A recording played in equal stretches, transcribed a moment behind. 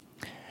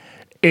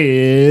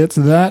It's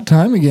that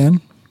time again.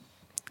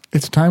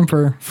 It's time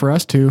for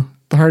us two,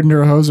 the Hard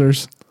Enduro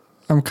Hosers.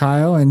 I'm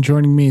Kyle, and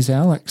joining me is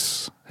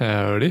Alex.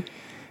 Howdy.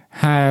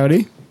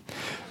 Howdy.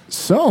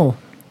 So,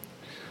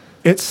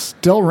 it's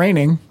still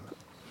raining.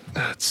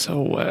 That's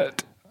so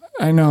wet.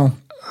 I know.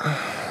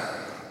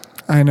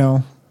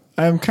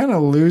 I'm kind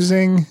of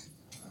losing.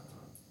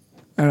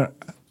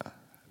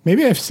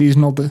 Maybe I have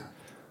seasonal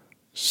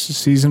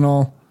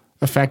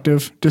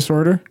affective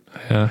disorder.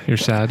 Yeah, you're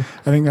sad.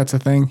 I think that's a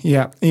thing.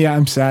 Yeah,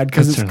 I'm sad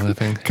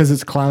because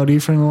it's cloudy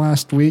for the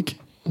last week.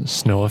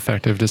 Snow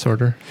affective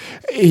disorder.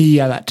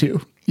 Yeah, that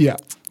too. Yeah.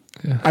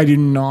 I do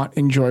not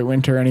enjoy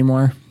winter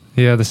anymore.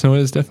 Yeah, the snow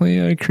is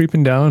definitely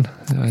creeping down.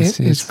 It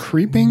is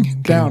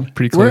creeping down.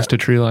 Pretty close to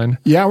tree line.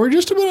 Yeah, we're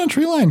just about on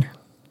tree line.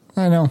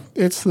 I know.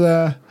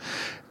 we're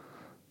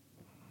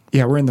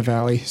in the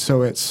valley,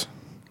 so it's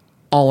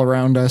all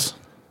around us.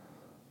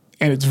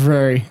 And it's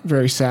very,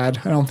 very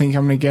sad. I don't think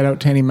I'm going to get out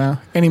to any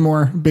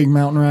more big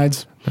mountain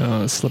rides.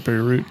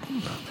 Slippery route.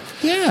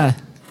 Yeah.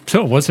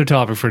 So, what's our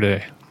topic for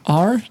today?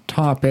 Our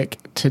topic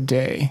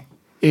today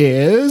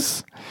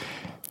is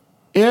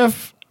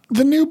if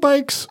the new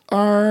bikes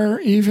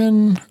are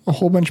even a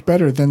whole bunch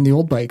better than the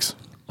old bikes.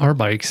 Are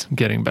bikes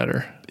getting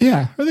better?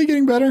 Yeah. Are they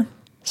getting better?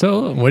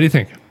 So, what do you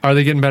think? Are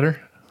they getting better?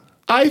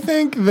 I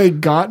think they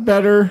got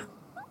better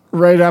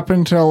right up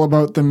until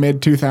about the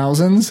mid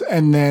 2000s,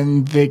 and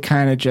then they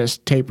kind of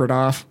just tapered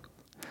off.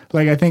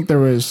 Like, I think there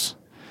was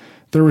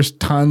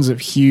tons of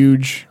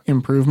huge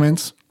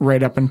improvements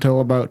right up until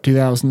about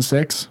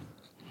 2006.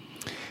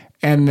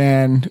 And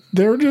then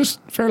there were just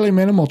fairly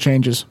minimal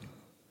changes.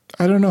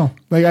 I don't know.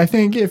 Like, I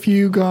think if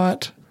you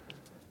got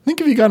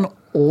an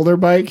older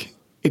bike,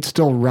 it's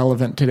still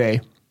relevant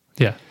today.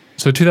 Yeah.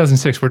 So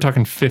 2006, we're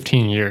talking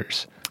 15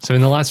 years. So in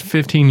the last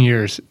 15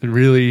 years,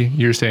 really,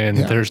 you're saying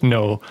there's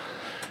no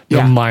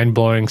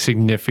mind-blowing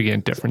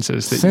significant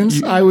differences.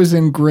 Since I was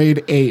in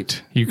grade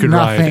 8,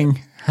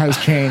 nothing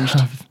has changed.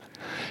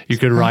 You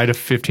could ride a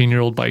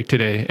 15-year-old bike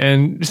today.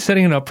 And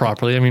setting it up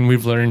properly, I mean,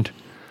 we've learned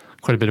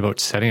quite a bit about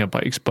setting up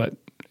bikes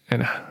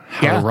and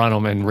how to run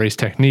them and race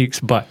techniques.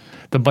 But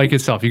the bike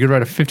itself, you could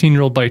ride a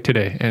 15-year-old bike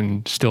today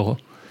and still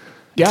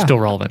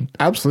relevant.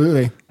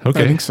 Absolutely.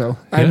 Okay. I think so.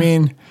 Yeah. I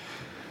mean,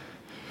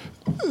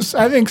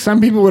 I think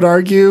some people would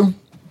argue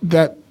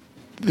that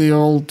the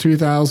old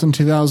 2000,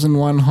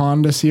 2001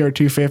 Honda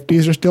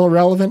CR250s are still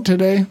relevant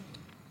today.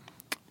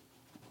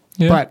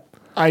 Yeah. But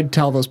I'd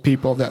tell those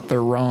people that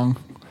they're wrong.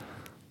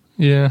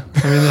 Yeah.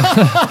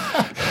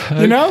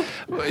 I mean,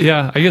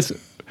 Yeah, I guess.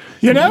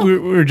 We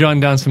were jotting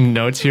down some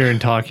notes here and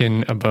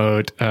talking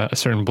about a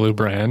certain blue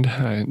brand.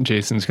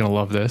 Jason's going to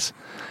love this.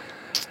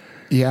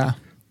 Yeah.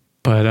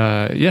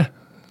 But,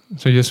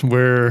 So just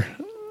where...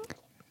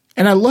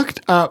 And I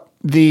looked up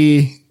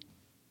the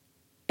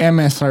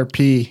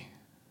MSRP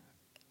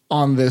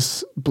on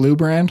this blue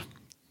brand.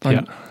 The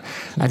old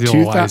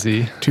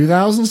YZ.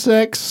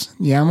 2006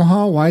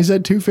 Yamaha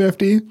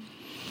YZ250.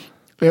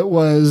 It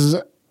was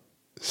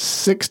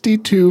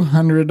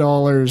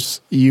 $6,200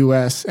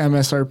 US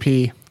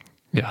MSRP.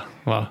 Yeah,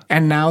 wow.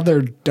 And now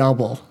they're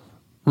double.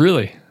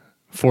 Really?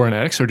 For an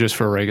X or just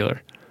for a regular?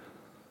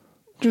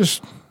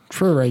 Just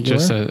for a regular.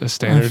 Just a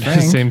standard,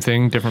 same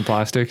thing, different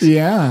plastics?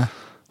 Yeah.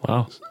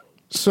 Wow.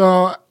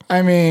 So,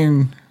 I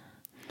mean,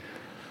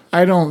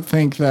 I don't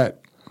think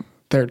that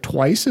they're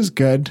twice as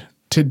good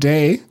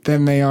today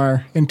than they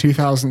are in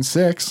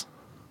 2006.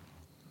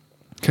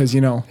 Because,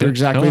 they're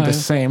exactly the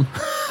same.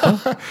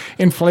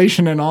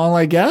 Inflation and all,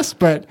 I guess.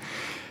 But,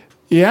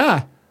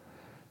 yeah.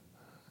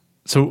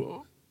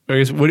 So, I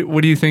guess,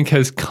 what do you think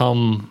has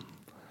come?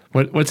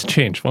 What's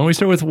changed? Why don't we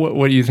start with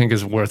what do you think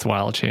is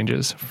worthwhile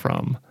changes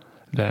from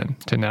then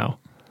to now?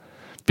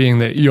 Being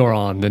that you're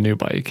on the new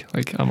bike,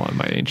 like I'm on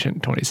my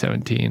ancient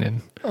 2017,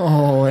 and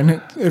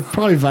it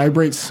probably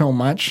vibrates so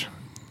much.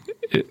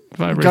 It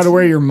vibrates. Got to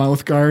wear your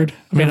mouth guard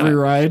every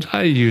ride.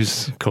 I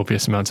use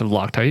copious amounts of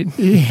Loctite.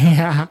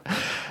 Yeah,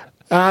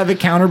 the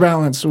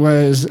counterbalance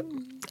was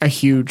a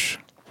huge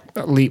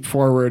leap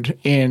forward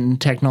in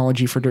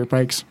technology for dirt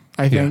bikes.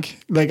 I think,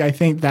 I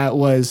think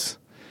that's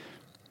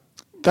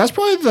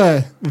probably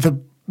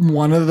the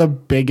one of the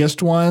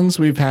biggest ones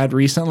we've had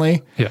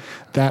recently. Yeah,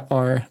 that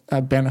are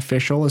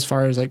beneficial as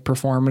far as like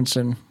performance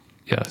and.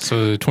 Yeah,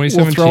 so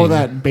 2017. We'll throw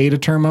that beta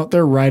term out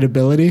there,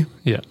 rideability.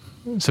 Yeah.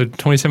 So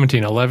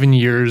 2017, 11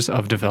 years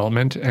of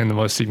development, and the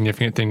most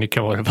significant thing to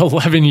come out of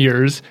 11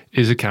 years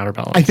is a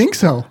counterbalance. I think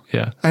so.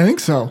 Yeah. I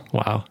think so.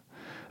 Wow.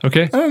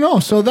 Okay. I don't know.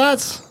 So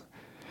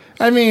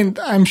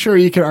I'm sure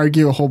you could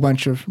argue a whole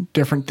bunch of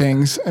different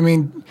things. I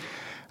mean,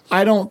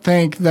 I don't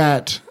think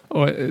that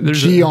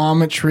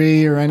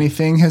geometry or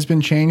anything has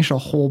been changed a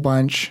whole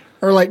bunch.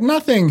 Or like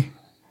nothing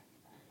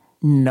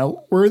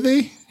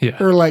noteworthy.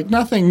 Yeah. Or like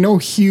no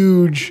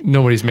huge...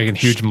 Nobody's making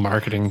huge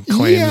marketing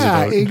claims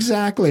about... Yeah,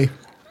 exactly.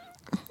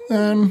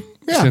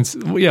 Since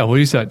we'll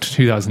use that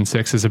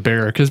 2006 as a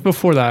barrier, because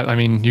before that, I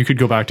mean, you could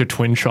go back to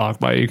twin shock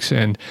bikes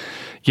and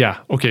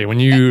when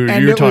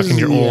you're talking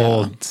your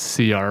old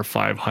CR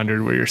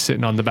 500 where you're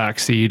sitting on the back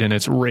seat and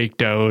it's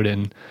raked out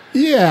and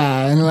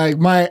and like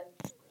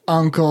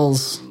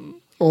uncle's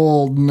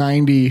old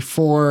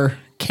 94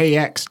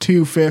 KX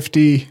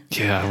 250.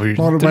 Yeah,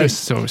 Motorbike. they're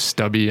just so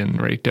stubby and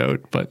raked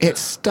out. But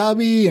It's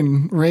stubby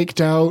and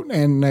raked out,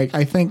 and like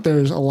I think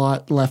there's a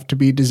lot left to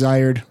be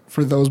desired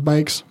for those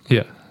bikes.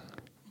 yeah,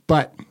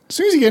 But as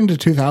soon as you get into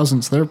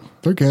 2000s,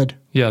 they're good.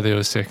 yeah, the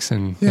 06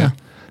 and Yeah.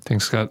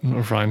 things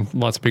were fine.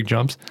 Lots of big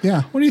jumps.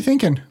 Yeah. What are you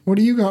thinking? What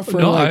do you got for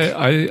No, like?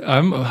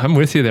 I'm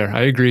with you there.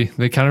 I agree.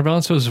 The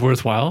counterbalance was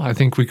worthwhile. I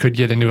think we could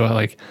get into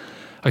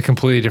a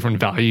completely different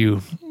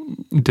value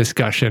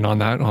discussion on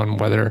that, on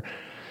whether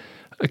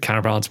a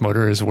counterbalance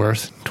motor is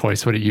worth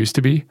twice what it used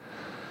to be.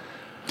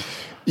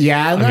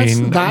 Yeah,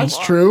 that's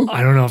true.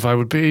 I don't know if I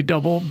would pay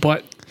double,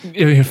 but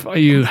if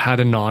you had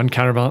a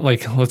non-counterbalance,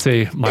 like let's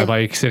say my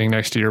bike sitting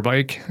next to your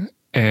bike,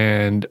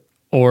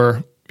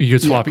 or you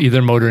could swap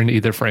either motor and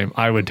either frame,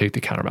 I would take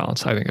the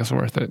counterbalance. I think it's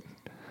worth it.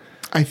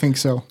 I think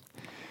so.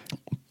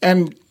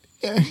 And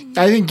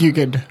I think you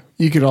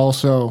could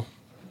also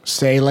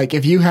say, like,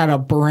 if you had a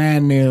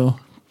brand new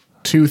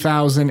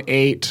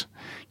 2008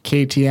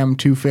 KTM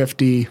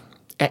 250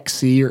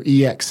 XC or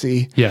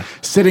EXC Yeah.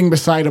 sitting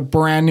beside a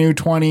brand new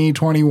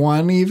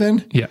 2021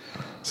 even, Yeah.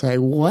 say,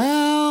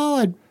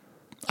 well,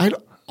 I'd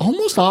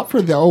almost opt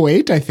for the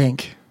 08, I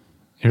think.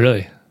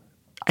 Really?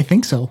 I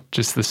think so.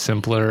 Just the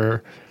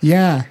simpler.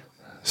 Yeah.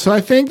 So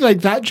I think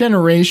like that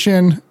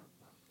generation,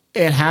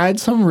 it had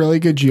some really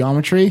good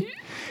geometry.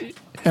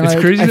 And It's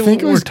crazy I that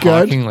think it we're was good.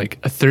 talking like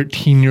a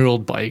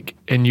 13-year-old bike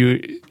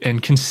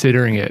and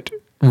considering it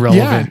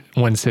relevant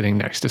when sitting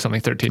next to something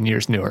 13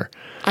 years newer.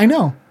 I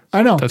know.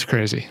 That's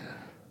crazy.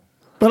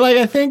 But like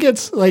I think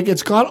it's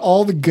got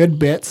all the good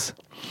bits.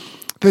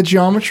 The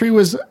geometry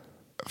was,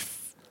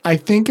 I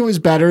think it was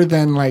better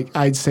than like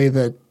I'd say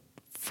the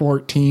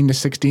 14 to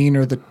 16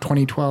 or the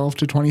 2012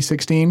 to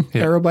 2016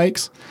 era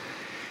bikes.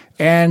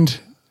 And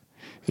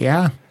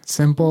yeah,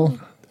 simple.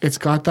 It's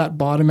got that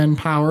bottom end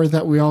power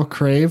that we all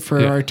crave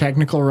for our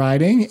technical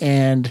riding,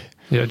 and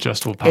Yeah,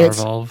 adjustable power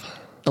It's- valve.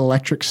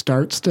 electric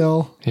start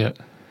still, Yeah.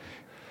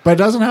 but it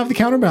doesn't have the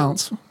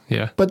counterbalance.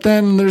 Yeah. But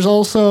then there's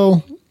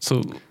also,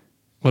 So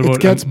what it about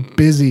gets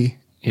busy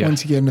yeah.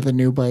 once you get into the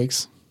new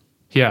bikes.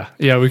 Yeah,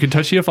 we could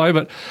touch EFI,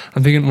 but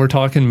I'm thinking we're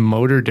talking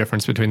motor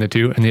difference between the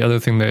two. And the other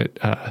thing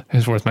that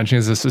is worth mentioning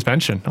is the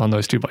suspension on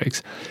those two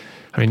bikes.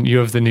 I mean, you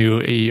have the new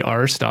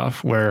AER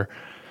stuff where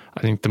I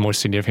think the most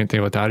significant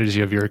thing about that is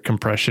you have your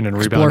compression and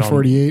rebound. Explorer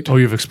 48. Oh,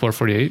 you have Explorer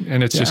 48,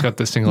 and it's just got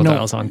the single No.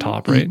 dials on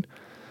top, right?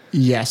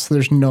 Yes,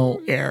 there's no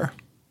air.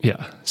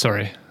 Yeah,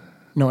 sorry.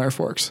 No air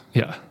forks.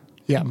 Yeah.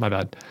 Yeah. My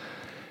bad.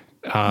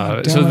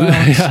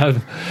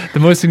 Dumbass. The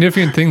most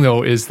significant thing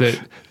though is that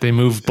they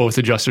move both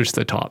adjusters to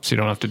the top, so you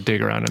don't have to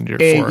dig around under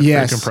your fork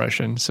yes. for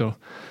compression. So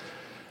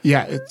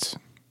Yeah,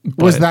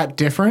 was But- that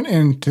different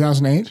in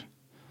 2008?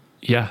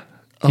 yeah,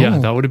 Oh.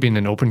 that would have been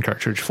an open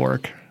cartridge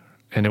fork,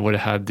 and it would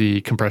have had the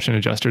compression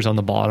adjusters on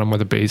the bottom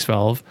with a base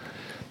valve.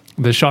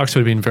 The shocks would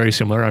have been very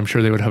similar. I'm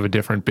sure they would have a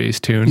different base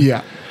tune.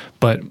 Yeah.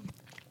 But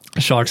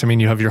shocks, I mean,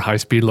 you have your high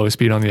speed, low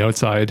speed on the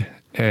outside,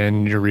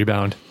 and your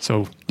rebound.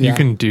 So Yeah.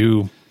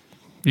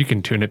 you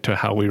can tune it to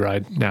how we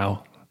ride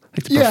now,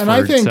 like the Yeah, and I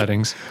preferred think-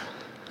 settings.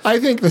 I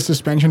think the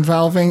suspension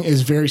valving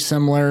is very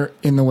similar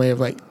in the way of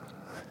like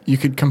you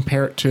could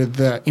compare it to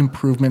the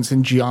improvements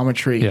in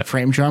geometry, Yeah.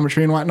 frame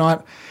geometry and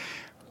whatnot.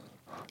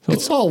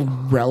 It's all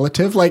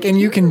relative, like, and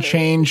you can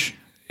change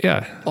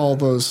Yeah, all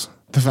the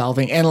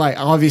valving, and like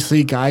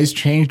obviously guys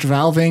changed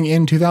valving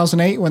in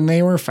 2008 when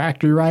they were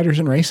factory riders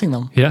and racing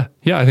them. yeah.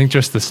 I think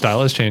just the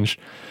style has changed,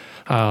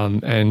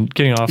 and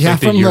getting off Yeah, like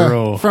the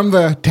Euro. from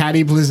the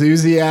Taddy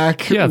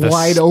Blazusiak Yeah, the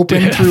wide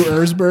open stiff- through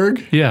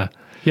Erzberg. Yeah,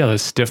 the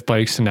stiff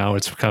bikes, and now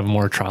it's kind of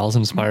more trials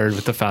inspired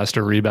with the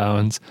faster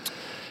rebounds.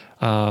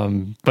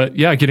 But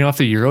yeah, getting off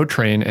the Euro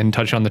train and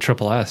touch on the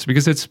Triple S,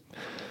 because it's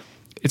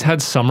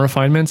had some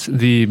refinements.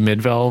 The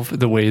mid valve,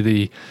 the way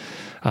the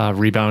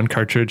rebound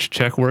cartridge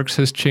check works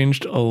has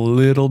changed a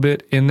little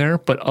bit in there,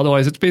 but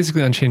otherwise it's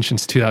basically unchanged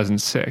since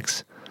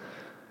 2006.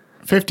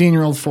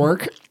 15-year-old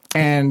fork,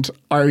 and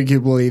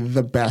arguably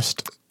the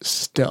best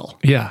still.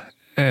 Yeah,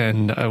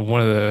 and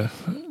one of the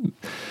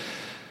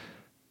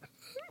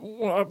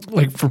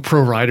like for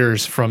pro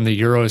riders from the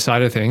Euro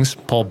side of things,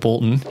 Paul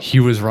Bolton, he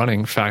was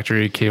running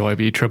factory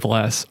KYB Triple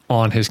S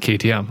on his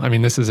KTM. I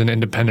mean, this is an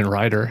independent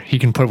rider; he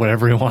can put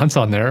whatever he wants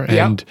on there,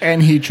 and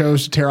And he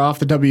chose to tear off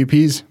the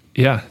WPs.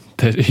 yeah,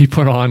 that he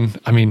put on.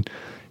 I mean,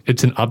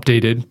 it's an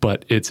updated,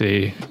 but it's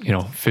a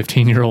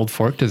 15-year-old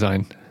fork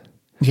design.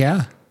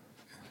 Yeah.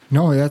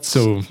 No, that's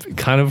So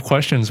kind of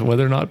questions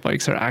whether or not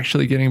bikes are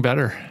actually getting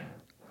better.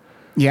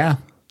 yeah.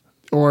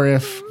 Or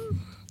if,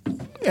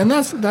 and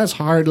that's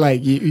hard.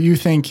 Like you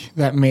think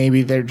that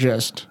maybe they're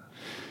just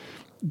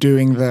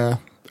doing I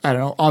don't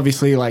know,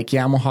 obviously like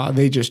Yamaha,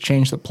 they just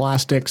change the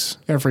plastics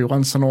every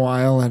once in a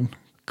while and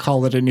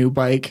call it a new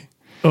bike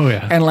Oh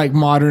yeah, and like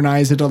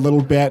modernize it a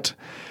little bit.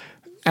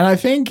 And I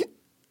think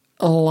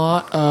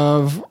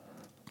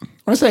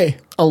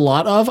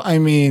I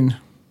mean,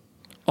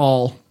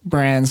 all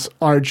brands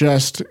are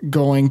just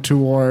going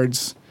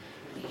towards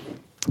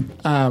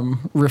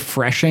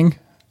refreshing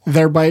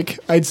their bike,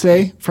 I'd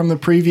say, from the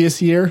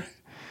previous year,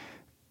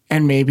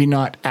 and maybe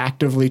not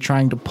actively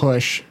trying to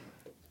push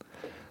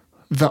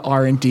the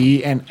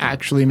R&D and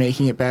actually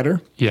making it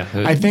better. Yeah.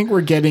 I think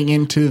we're getting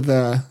into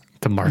the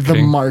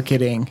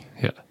marketing.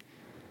 Yeah.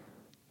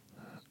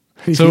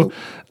 How do you So feel?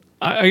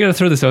 I got to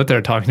throw this out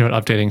there talking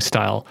about updating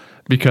style,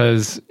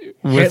 because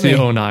with Hit the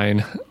me. 09,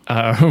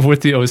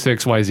 with the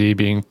 06 YZ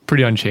being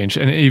pretty unchanged,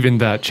 and even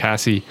that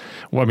chassis,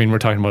 well, I mean, we're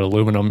talking about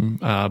aluminum,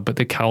 but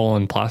the cowl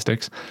and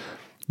plastics,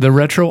 the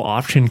retro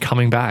option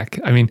coming back.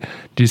 I mean,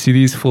 do you see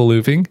these full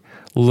looping?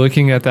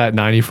 Looking at that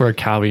 94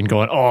 Cowie and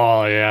going,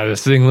 oh yeah,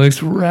 this thing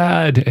looks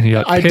rad. And you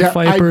got Pit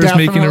Vipers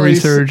making a definitely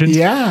resurgence.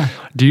 Yeah.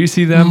 Do you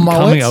see them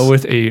coming Mullets? out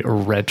with a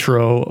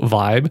retro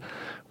vibe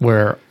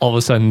where all of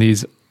a sudden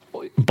these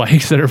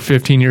bikes that are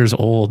 15 years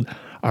old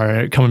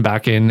are coming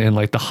back in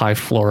like the high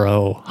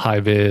fluoro, high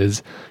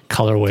vis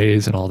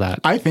colorways and all that?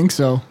 I think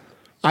so.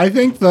 I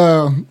think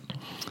the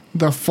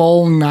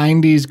full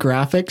 90s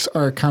graphics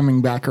are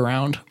coming back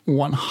around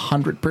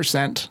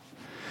 100%.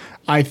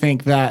 I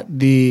think that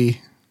the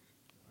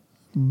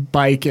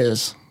bike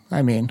is,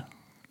 I mean,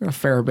 a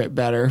fair bit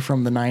better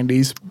from the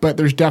 90s, but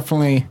there's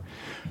definitely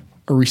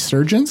a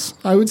resurgence,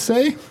 I would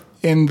say,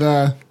 in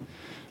the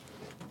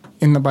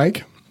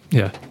bike.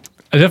 Yeah.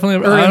 I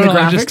definitely, Or I in don't the know,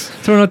 I'm graphics? just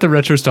throwing out the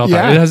retro style.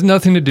 Yeah. It has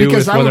nothing to do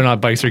Because with I'm whether a- or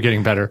not bikes are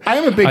getting better. I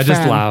am a big I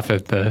just fan. laugh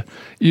at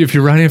if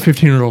you're riding a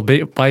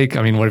 15-year-old bike,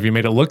 I mean, what have you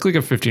made it look like a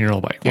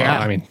 15-year-old bike? Well, Yeah.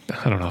 I mean,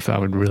 I don't know if that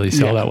would really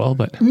sell Yeah. that well,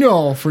 but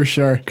No, for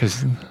sure.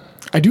 because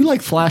I do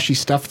like flashy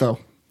stuff though.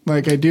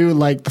 Like I do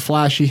like the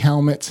flashy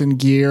helmets and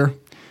gear,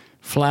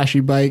 flashy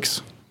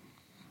bikes.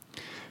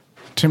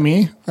 To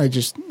me, I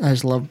just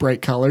love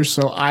bright colors.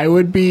 So I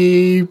would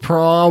be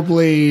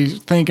probably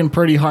thinking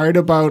pretty hard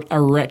about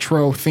a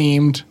retro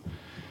themed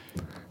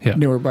yeah.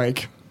 newer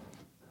bike.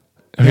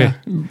 Okay, Yeah.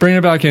 bring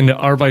it back into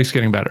our bike's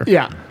getting better.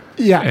 Yeah.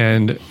 Yeah.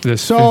 And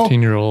this So-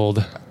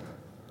 15-year-old,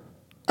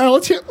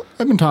 Let's hear.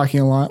 I've been talking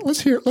a lot. Let's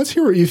hear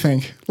what you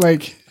think.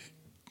 Like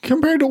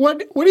compared to what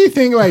do you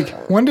think? Like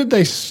when did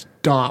they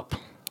stop?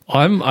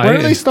 When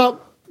did they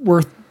stop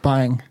worth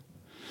buying?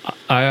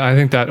 I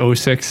think that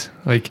 06,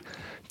 like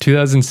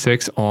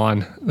 2006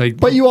 on, like,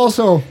 But you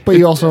also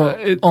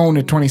it- own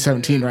a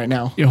 2017 right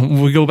now. you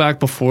know, we go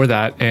back before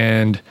that,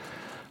 and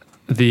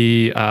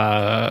the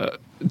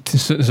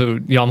so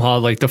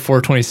Yamaha, like the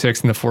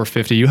 426 and the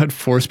 450, you had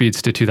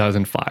 4-speeds to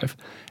 2005,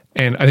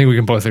 and I think we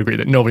can both agree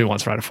that nobody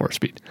wants to ride a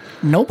 4-speed.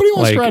 Nobody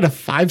wants to Like- ride a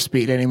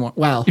 5-speed anymore.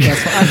 Wow,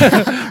 that's,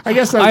 I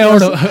guess I don't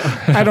know.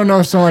 I don't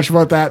know so much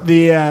about that.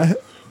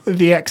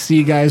 The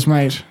XC guys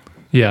might.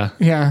 Yeah,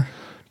 Yeah,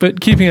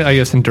 but keeping it, I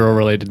guess, enduro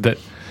related, that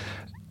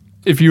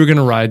if you were going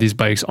to ride these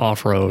bikes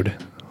off road,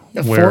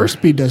 a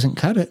 4-speed doesn't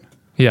cut it.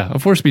 yeah, a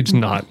 4-speed's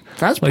not.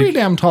 That's pretty Like,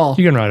 damn tall.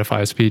 You can ride a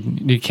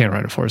 5-speed. You can't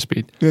ride a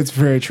 4-speed. That's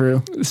very true.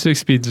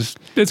 6-speeds,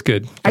 it's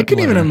good. I but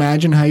couldn't even whatever.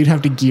 imagine how you'd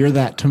have to gear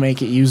that to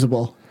make it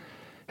usable.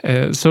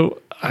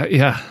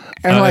 Yeah.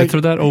 And I like- throw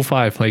that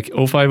 05. Like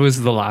 05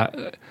 was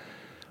the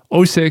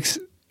 06,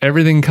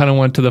 everything kind of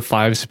went to the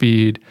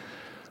 5-speed.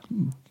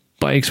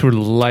 Bikes were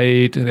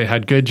light. They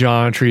had good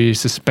geometry.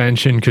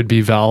 Suspension could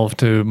be valved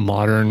to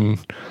modern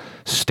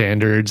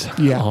standards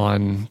Yeah.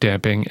 on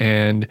damping,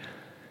 and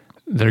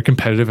they're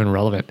competitive and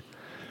relevant.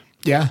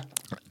 Yeah,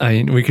 I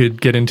mean, we could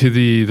get into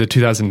the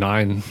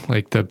 2009,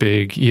 like the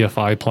big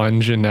EFI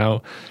plunge, and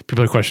now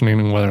people are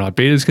questioning whether or not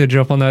Beta's going to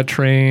jump on that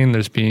train.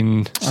 There's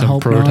been some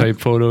hope prototype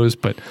photos,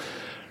 but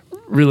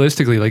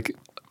realistically, like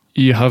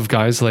you have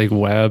guys like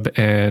Webb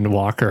and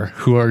Walker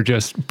who are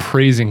just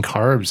praising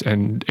carbs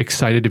and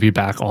excited to be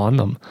back on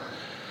them.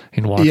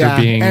 And Walker Yeah,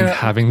 being and-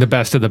 having the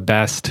best of the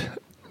best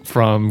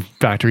from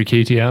factory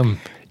KTM,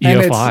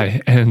 And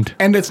EFI, and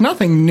and it's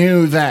nothing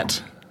new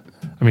that.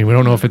 I mean, we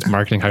don't know if it's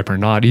marketing hype or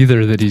not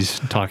either that he's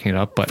talking it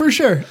up, but For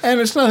sure. And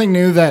it's nothing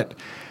new that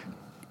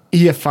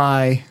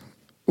EFI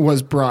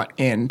was brought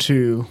in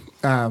to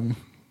Yeah.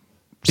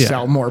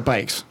 sell more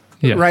bikes.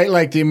 Yeah. Right?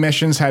 Like the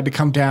emissions had to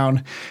come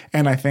down.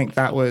 And I think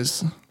that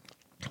was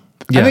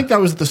Yeah. I think that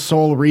was the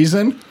sole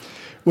reason,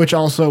 which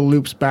also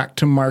loops back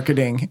to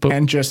marketing But-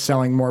 and just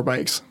selling more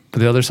bikes. But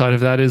the other side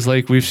of that is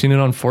like we've seen it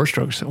on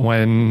 4-strokes.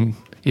 When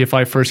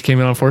EFI first came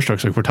in on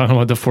 4-strokes, like we're talking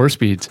about the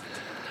 4-speeds,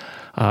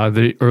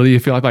 the early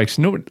EFI bikes,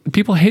 no,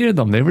 people hated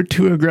them. They were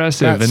too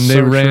aggressive That's and they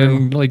so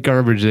ran like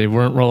garbage. They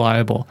weren't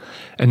reliable.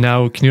 And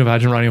now, can you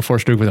imagine riding a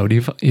 4-stroke without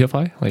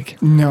EFI?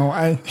 Like, No,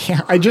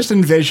 I just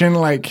envision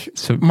like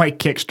So- my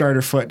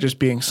Kickstarter foot just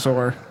being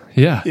sore.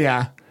 yeah.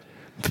 Yeah.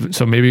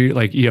 So maybe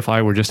like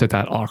EFI, we're just at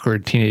that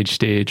awkward teenage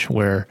stage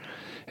where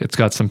it's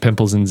got some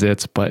pimples and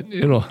zits, but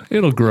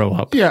it'll grow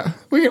up. Yeah.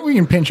 We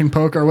can pinch and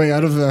poke our way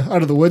out of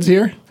the woods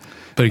here.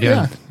 But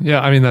again, yeah,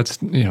 I mean, that's,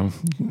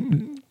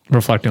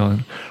 reflecting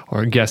on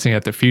or guessing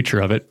at the future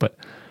of it. But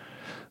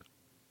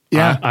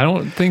Yeah. I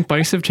don't think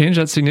bikes have changed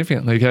that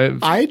significantly. Like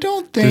I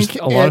don't there's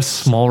think a lot of it's-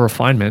 small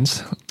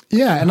refinements.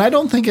 Yeah, and I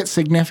don't think it's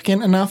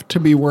significant enough to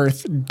be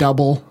worth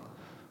double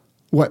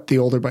what the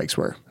older bikes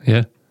were.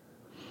 Yeah.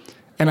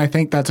 And I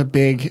think that's a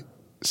big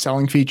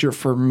selling feature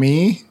for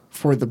me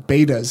for the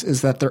betas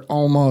is that they're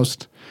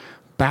almost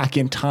back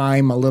in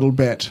time a little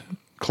bit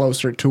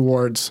closer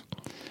towards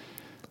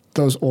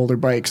those older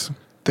bikes.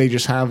 They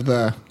just have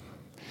the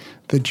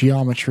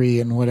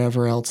geometry and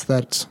whatever else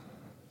that's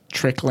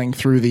trickling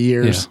through the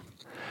years.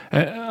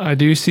 I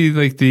do see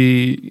like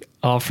the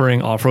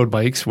offering off-road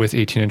bikes with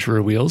 18-inch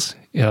rear wheels,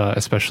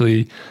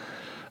 especially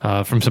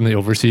from some of the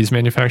overseas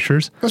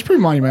manufacturers. That's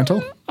pretty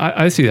monumental.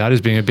 I see that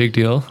as being a big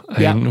deal.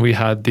 Yeah. And we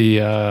had the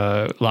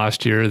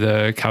last year,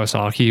 the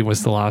Kawasaki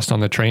was the last on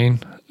the train,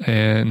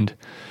 and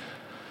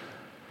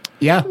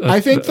Yeah, I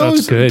think that's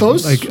those good.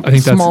 I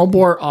think that's small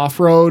bore off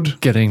road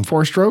getting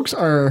 4-strokes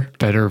are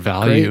better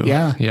value. Great,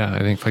 yeah. I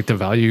think like the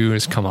value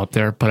has come up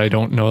there, but I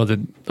don't know that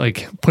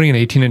like putting an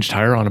 18-inch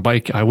tire on a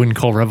bike, I wouldn't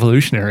call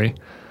revolutionary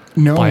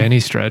by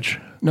any stretch.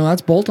 No,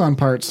 that's bolt-on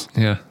parts.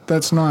 Yeah,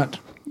 It's not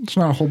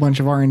a whole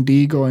bunch of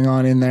R&D going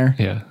on in there.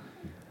 yeah.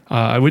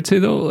 I would say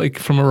though, like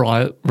from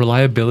a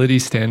reliability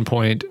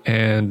standpoint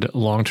and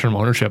long-term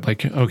ownership,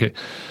 like okay.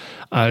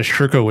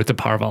 Sherco with the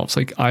power valves.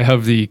 Like I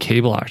have the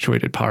cable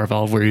actuated power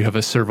valve where you have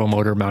a servo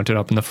motor mounted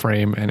up in the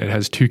frame and it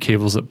has 2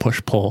 cables that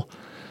push pull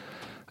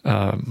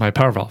my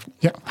power valve.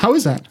 Yeah. How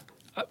is that?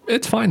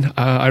 It's fine.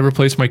 I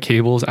replaced my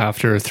cables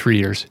after 3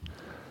 years,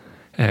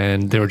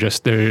 and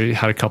they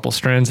had a couple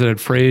strands that had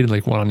frayed,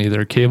 like one on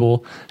either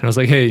cable. And I was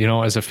like, hey,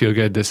 as a feel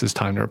good, this is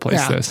time to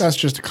replace this. That's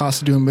just the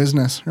cost of doing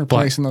business,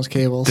 replacing those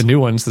cables. The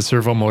new ones, the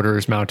servo motor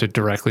is mounted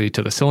directly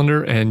to the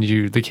cylinder and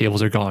the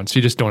cables are gone. So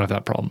you just don't have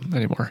that problem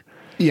anymore.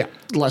 Yeah,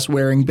 less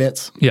wearing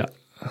bits. Yeah.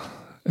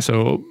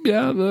 So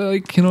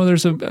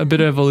there's a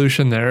bit of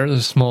evolution there.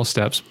 There's small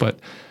steps, but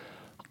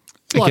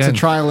Lots of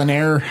trial and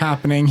error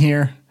happening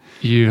here.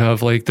 You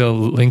have like the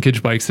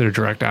linkage bikes that are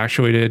direct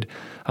actuated,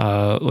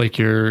 like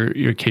your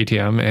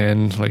KTM,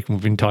 and like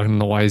we've been talking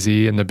the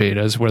YZ and the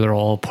Betas, where they're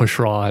all push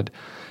rod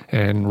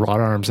and rod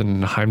arms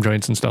and Heim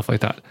joints and stuff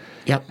like that.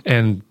 Yep.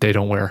 And they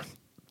don't wear.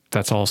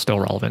 That's all still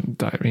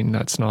relevant. I mean,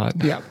 that's not.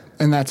 Yeah.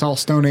 And that's all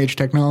Stone Age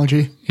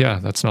technology. Yeah,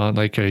 that's not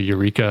like a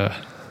Eureka.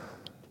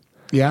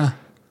 Yeah.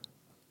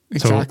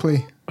 Exactly.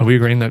 So are we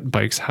agreeing that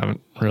bikes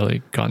haven't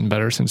really gotten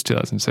better since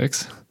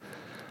 2006?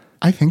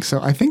 I think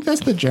so. I think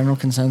that's the general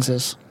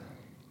consensus.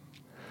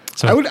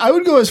 So I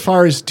would go as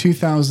far as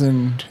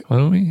 2008. Why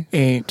don't we?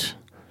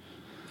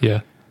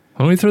 Yeah. Why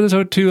don't we throw this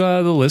out to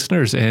the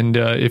listeners? And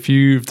if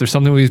there's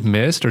something we've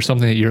missed or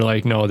something that you're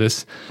like, no,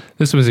 this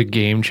was a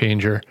game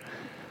changer,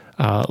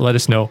 let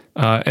us know.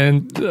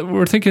 And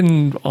we're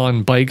thinking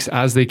on bikes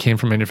as they came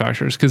from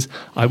manufacturers, because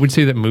I would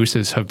say that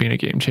Mooses have been a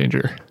game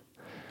changer.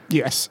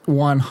 Yes,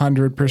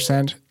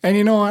 100%. And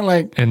you know what?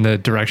 Like, in the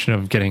direction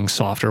of getting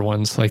softer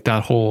ones, like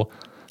that whole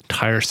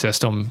tire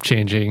system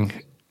changing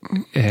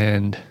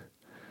and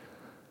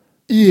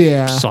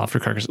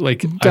softer crackers.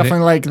 Like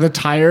definitely like the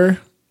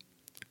tire.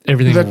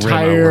 Everything. The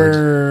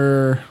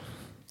tire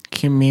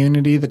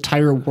community, the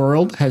tire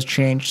world has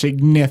changed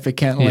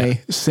significantly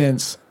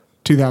since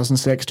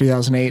 2006,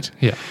 2008.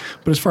 Yeah.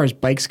 But as far as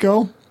bikes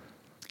go,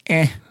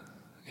 I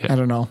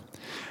don't know.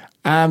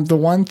 The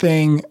one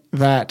thing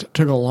that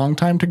took a long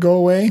time to go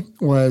away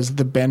was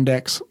the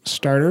Bendix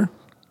starter.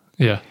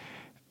 Yeah.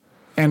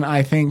 And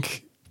I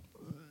think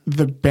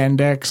the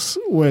Bendix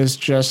was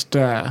just,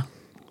 I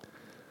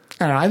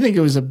don't know, I think it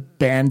was a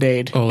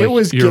Band-Aid. Oh, like it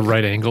was your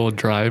right angle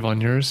drive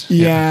on yours?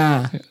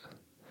 Yeah.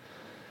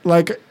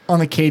 Like on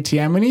the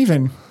KTM and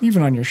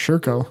even on your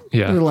Sherco.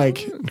 Yeah. You're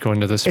like going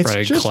to the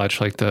Sprague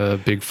clutch, like the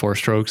big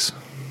 4-strokes.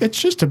 It's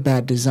just a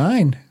bad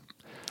design.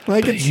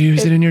 Like but you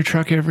use it in your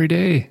truck every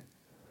day.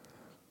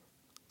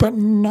 But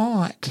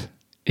not.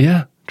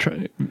 Yeah.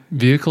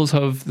 Vehicles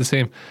have the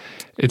same.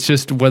 It's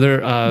just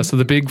whether, so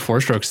the big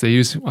 4-strokes, they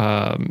use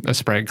a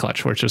Sprague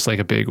clutch, where it's just like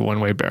a big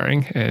one-way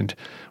bearing. And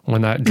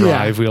when that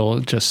drive wheel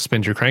just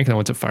spins your crank, and then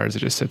once it fires, it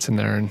just sits in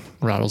there and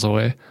rattles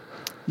away.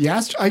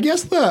 Yes, I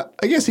guess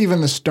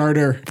even the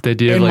starter the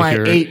idea in of like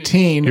my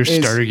 18 your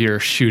starter gear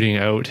shooting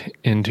out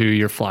into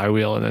your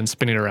flywheel and then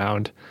spinning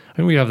around.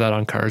 I mean, we have that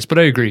on cars, but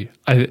I agree.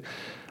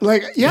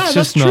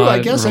 That's true. I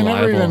guess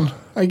reliable.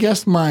 I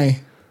guess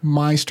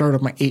my start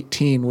of my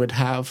 18 would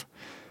have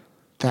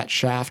that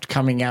shaft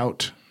coming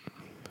out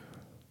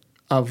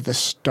of the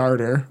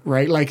starter,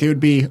 right? Like it would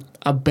be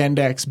a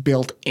Bendix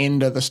built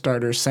into the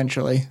starter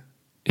essentially.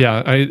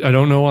 Yeah, I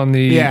don't know on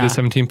the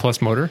 17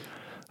 plus motor,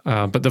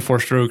 but the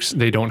 4-strokes,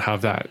 they don't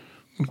have that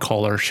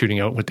collar shooting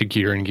out with the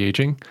gear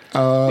engaging.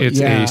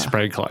 It's a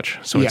Sprague clutch,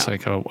 so it's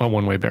like a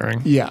one-way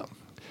bearing. Yeah.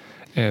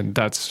 And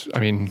that's, I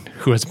mean,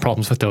 who has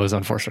problems with those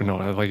on 4-stroke? No,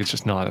 like it's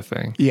just not a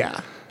thing.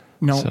 Yeah.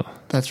 No,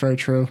 that's very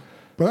true.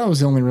 But that was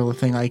the only real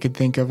thing I could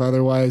think of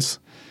otherwise.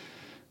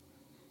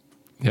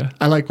 Yeah.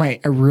 I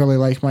really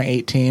like my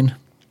 18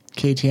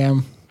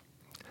 KTM.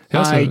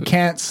 I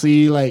can't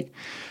see, like,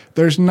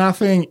 there's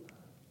nothing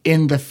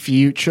in the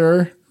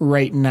future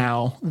right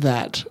now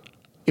that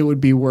it would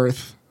be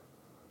worth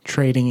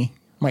trading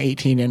my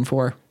 18 in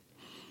for.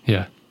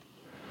 Yeah.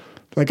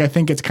 Like, I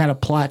think it's kind of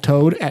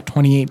plateaued at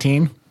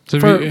 2018 so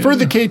for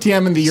the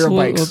KTM and the Euro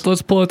bikes.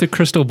 Let's pull out the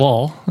crystal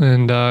ball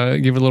and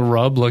give it a little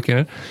rub, look at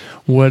it.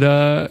 What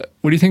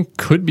do you think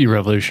could be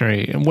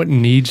revolutionary and what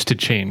needs to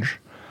change?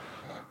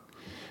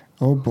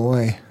 Oh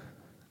boy.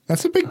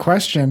 That's a big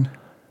question.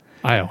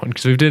 I own,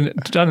 because we've done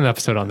an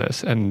episode on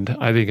this, and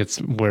I think it's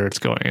where it's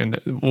going, and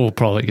we'll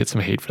probably get some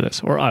hate for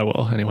this, or I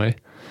will anyway.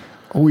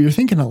 Oh, you're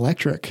thinking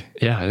electric.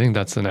 Yeah, I think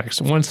that's the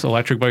next. Once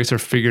electric bikes are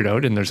figured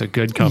out and there's a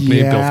good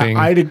company building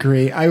I'd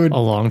agree. I would. a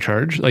long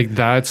charge, like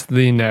that's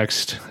the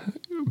next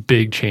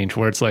big change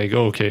where it's like,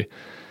 oh, okay,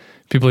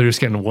 people are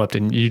just getting whooped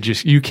and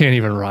you can't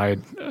even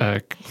ride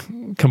a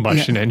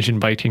combustion engine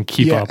bike and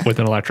keep up with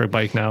an electric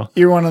bike now.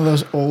 You're one of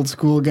those old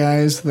school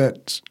guys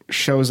that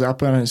shows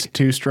up on his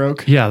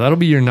 2-stroke. Yeah, that'll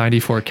be your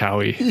 94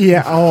 Cowie.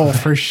 Yeah. Oh,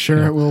 for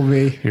sure it will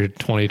be. Your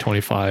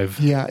 2025.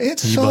 Yeah.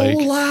 It's e-bike.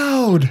 so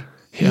loud.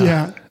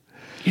 Yeah.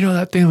 You know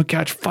that thing would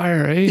catch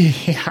fire, eh?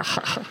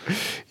 Yeah.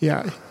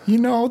 Yeah. You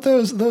know,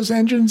 those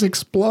engines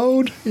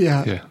explode.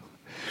 Yeah. Yeah.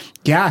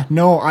 Yeah.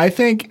 No, I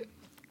think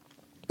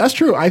that's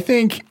true. I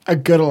think a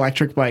good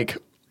electric bike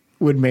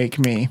would make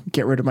me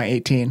get rid of my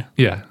 18.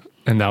 Yeah.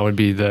 And that would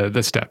be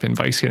the step in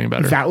bikes getting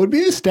better. That would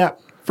be the step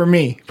for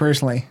me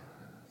personally.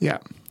 Yeah.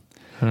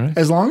 All right.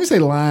 As long as they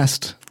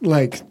last,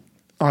 like,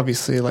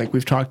 obviously, like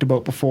we've talked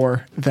about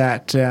before,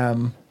 that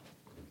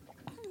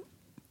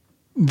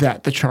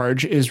that the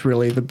charge is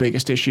really the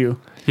biggest issue.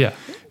 Yeah.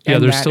 Yeah,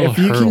 And there's that still if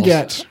you hurdles. can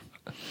get,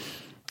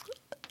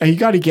 you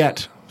got to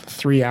get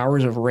 3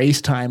 hours of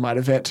race time out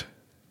of it.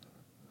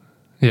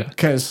 Yeah.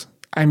 Because,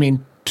 I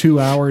mean, 2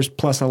 hours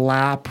plus a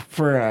lap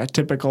for a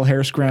typical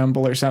hare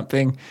scramble or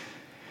something.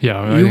 Yeah.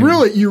 I You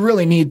think-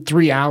 really need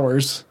 3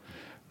 hours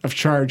of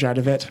charge out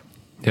of it.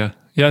 Yeah.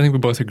 Yeah, I think we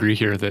both agree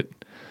here that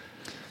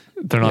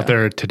they're not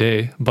there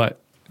today,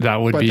 but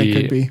that would But they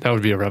could be. that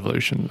would be a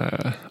revolution,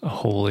 a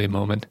holy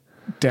moment.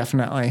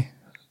 Definitely.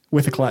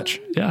 With a clutch,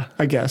 Yeah.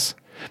 I guess.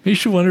 You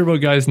should wonder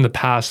about guys in the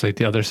past, like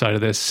the other side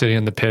of this, sitting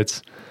in the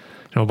pits.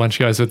 You know, a bunch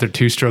of guys with their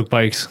 2-stroke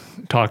bikes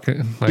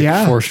talking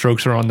like 4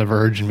 strokes are on the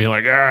verge and be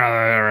like,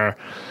 ah.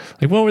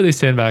 Like, what were they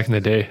saying back in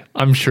the day?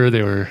 I'm sure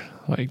they were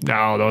like,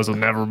 no, those will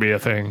never be a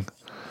thing.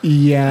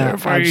 Yeah. They're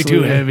far too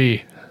absolutely.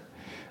 heavy.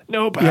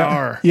 No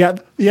power. Yeah.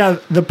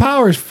 The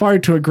power is far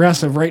too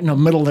aggressive right in the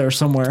middle there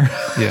somewhere.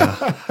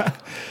 Yeah.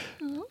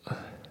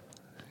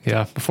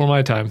 Yeah. Before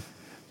my time.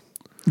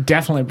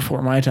 Definitely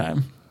before my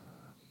time.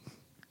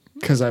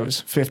 Because I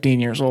was 15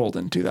 years old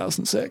in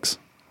 2006.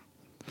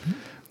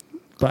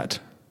 But,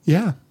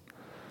 yeah.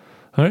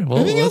 All right. Well,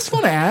 Anything else you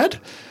want to add?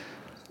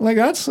 Like,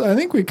 I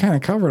think we kind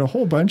of covered a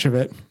whole bunch of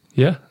it.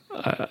 yeah.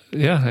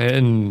 Yeah.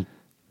 And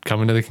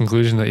coming to the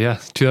conclusion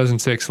that,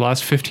 2006,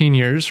 last 15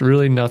 years,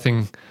 really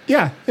nothing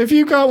Yeah. If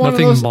you got one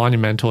nothing of those,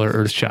 monumental or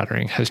earth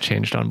shattering has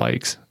changed on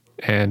bikes,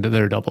 and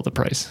they're double the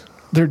price.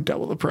 they're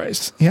double the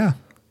price. Yeah.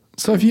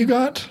 So if you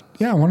got,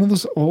 one of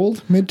those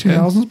old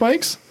mid-2000s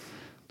bikes,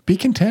 be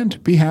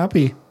content, be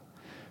happy,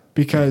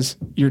 because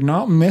you're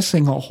not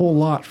missing a whole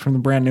lot from the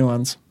brand new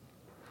ones.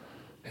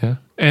 Yeah.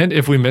 And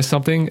if we miss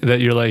something that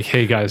you're like,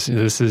 hey guys,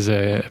 this is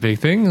a big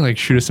thing, like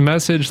shoot us a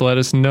message, let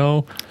us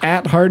know.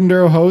 At Hard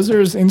Enduro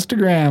Hosers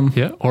Instagram.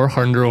 Yeah. Or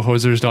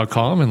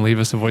hardendurohosers.com and leave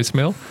us a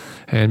voicemail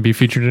and be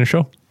featured in a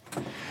show.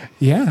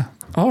 Yeah.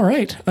 All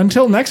right.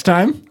 Until next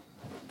time,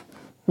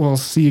 we'll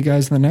see you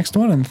guys in the next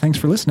one, and thanks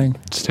for listening.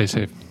 Stay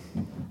safe.